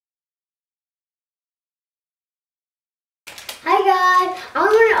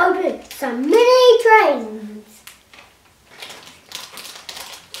open some mini trains.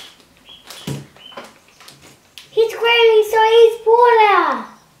 He's growing, so he's smaller.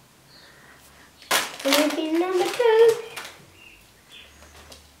 And this is number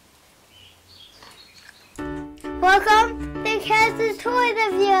 2. Welcome to Kaz's Toy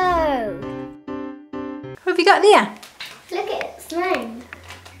Review. What have you got there? Look at its name.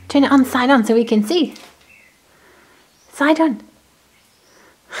 Turn it on side on so we can see. Side on.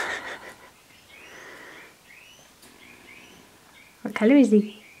 What colour is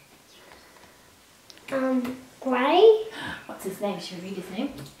he? Grey. What's his name? Should we read his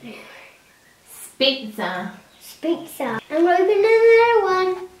name? Spencer. Spencer. I'm going to open another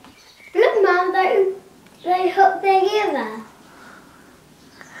one. Look, Mum, they hook together.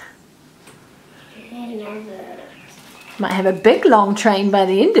 Might have a big long train by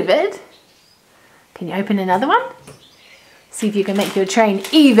the end of it. Can you open another one? See if you can make your train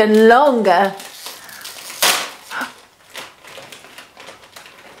even longer.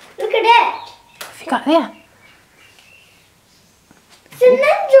 Look at it. What have you got there? It's a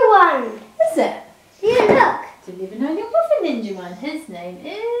ninja one. Is it? Yeah, look. Didn't even know there was a ninja one. His name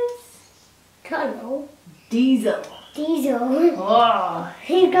is Colonel. Diesel. Diesel. Oh,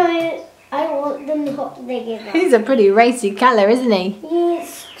 He's going. I want them to hook together. he's a pretty racy colour, isn't he?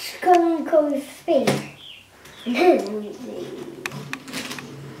 He's going to go speed.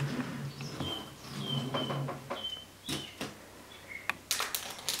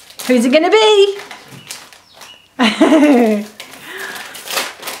 Who's it gonna be?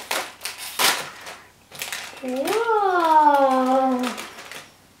 Whoa!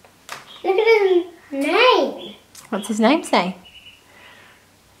 Look at his name. What's his name say?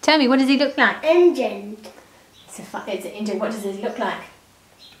 Tell me, what does he look like? Engine. It's an engine. What does he look like?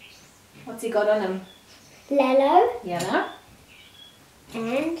 What's he got on him? Yellow Yellow.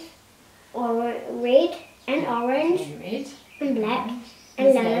 and red and orange And red. and black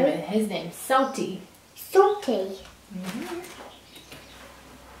and yellow. His name's Salty. Salty.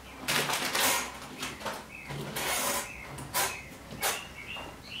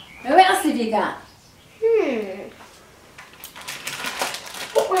 Who else have you got?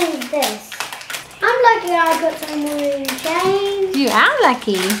 What one is this? I'm lucky I got some more chains. You are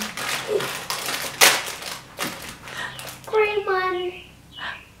lucky. Green one.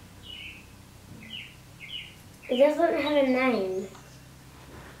 It doesn't have a name.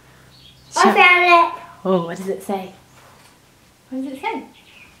 I found it. Oh, what does it say? What does it say?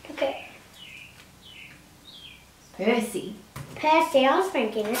 Look at Percy. Percy. I was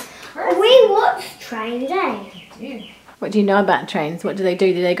thinking it. We watch trains, eh? What do you know about trains? What do they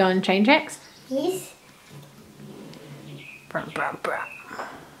do? Do they go on train tracks? Yes. Brum, brum, brum.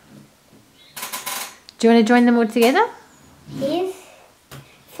 Do you want to join them all together? Yes.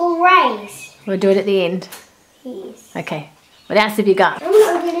 For race. We'll do it at the end. Yes. Okay. What else have you got? I'm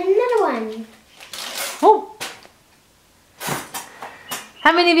going to get another one. Oh.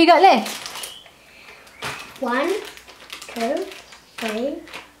 How many have you got left? 1, 2, 3,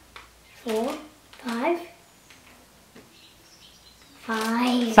 4, 5.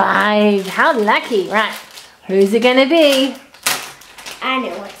 5. 5. How lucky. Right. Who's it going to be? I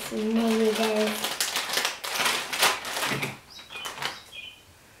know what name it is.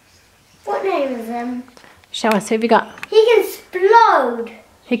 What name is him? Show us. Who have you got? He can explode.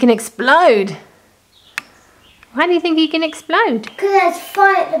 He can explode. Why do you think he can explode? Because there's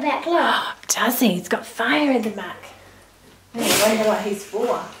fire at the back, look. Does he? He's got fire in the back. I wonder what he's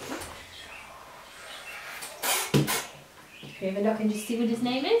for. Can you have a look and just see what his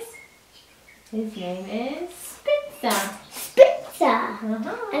name is? His name is Spencer. Spencer.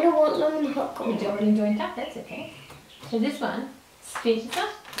 Uh-huh. I don't want them to hook You on. don't want him joined up, that's okay. So this one, Spencer.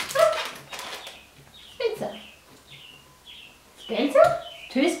 Spencer. Spencer?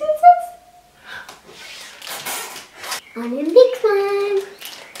 2 Spencers? I'm in big one.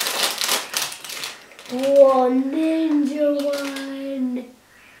 One ninja one.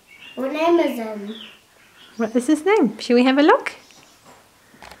 What name is him? What is his name? Shall we have a look?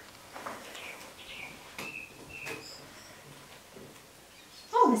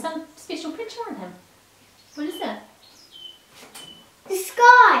 Oh, there's some special picture on him. What is that? The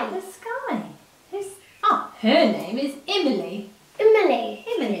sky. The sky. Oh, her name is Emily. Emily.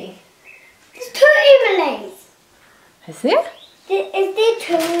 Emily. There's 2 Emilys. Is there? Is there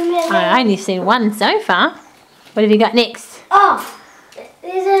 2 Emilys? I've only seen one so far. What have you got next? Oh,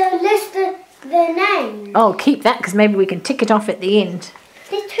 there's a list of the names. Oh, keep that because maybe we can tick it off at the end.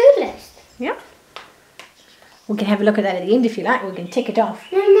 There's 2 lists. Yeah. We can have a look at that at the end if you like. We can tick it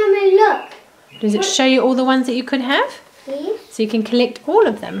off. No, Mummy, look. Does it show you all the ones that you could have? Yes. So you can collect all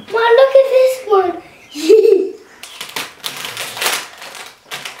of them. Mom, look at this one.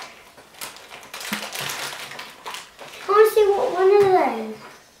 I want to see what one of those.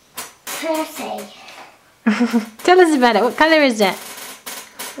 Percy. Tell us about it. What colour is it?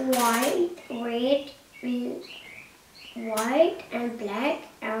 White, red, white and black,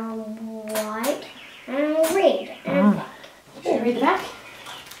 and white and red and black. Should I read the back?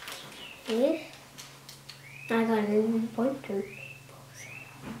 Yes. I got a little point too.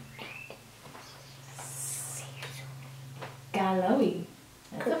 Skarloey.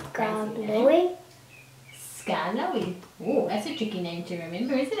 Skarloey. Skarloey. Oh, that's a tricky name to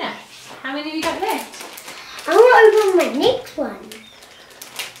remember, isn't it? How many have you got left? I want to open my next one.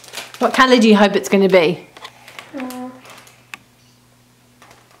 What colour do you hope it's going to be?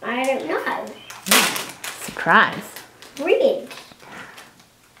 I don't know. Surprise. Red.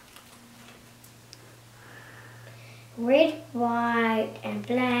 Red, white, and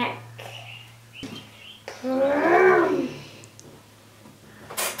black.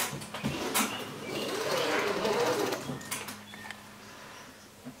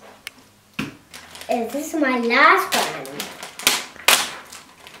 This is my last one.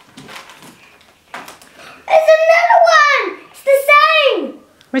 There's another one! It's the same!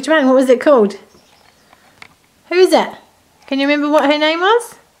 Which one? What was it called? Who is it? Can you remember what her name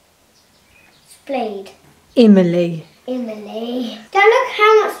was? Splayed. Emily. Emily. Now look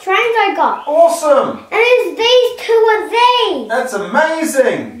how much trains I got. Awesome! And there's these two of these. That's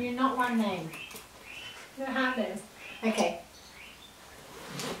amazing! You're not one name. What happens? Okay.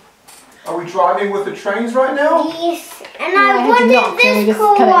 Are we driving with the trains right now? Yes. And I wanted this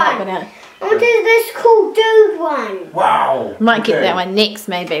cool one. I wanted this cool dude one. Wow! Might get that one next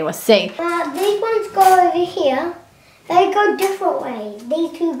maybe, we'll see. These ones go over here. They go different ways.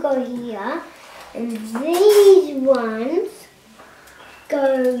 These two go here. And these ones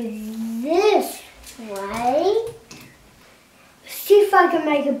go this way. See if I can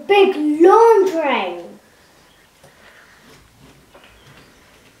make a big long train.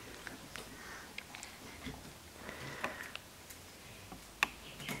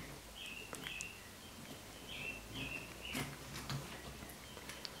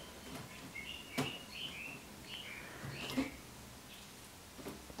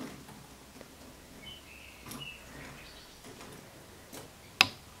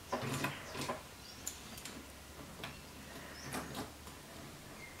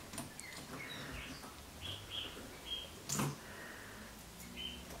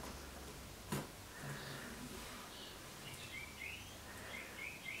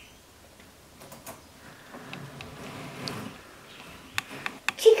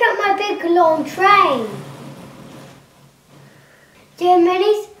 Check out my big long train. Dear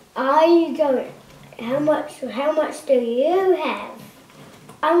Minis, are you going? How much do you have?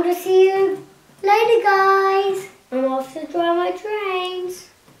 I'm gonna see you later, guys. I'm off to drive my trains.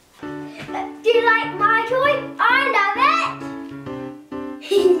 Do you like my toy? I love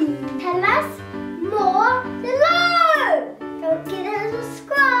it. Tell us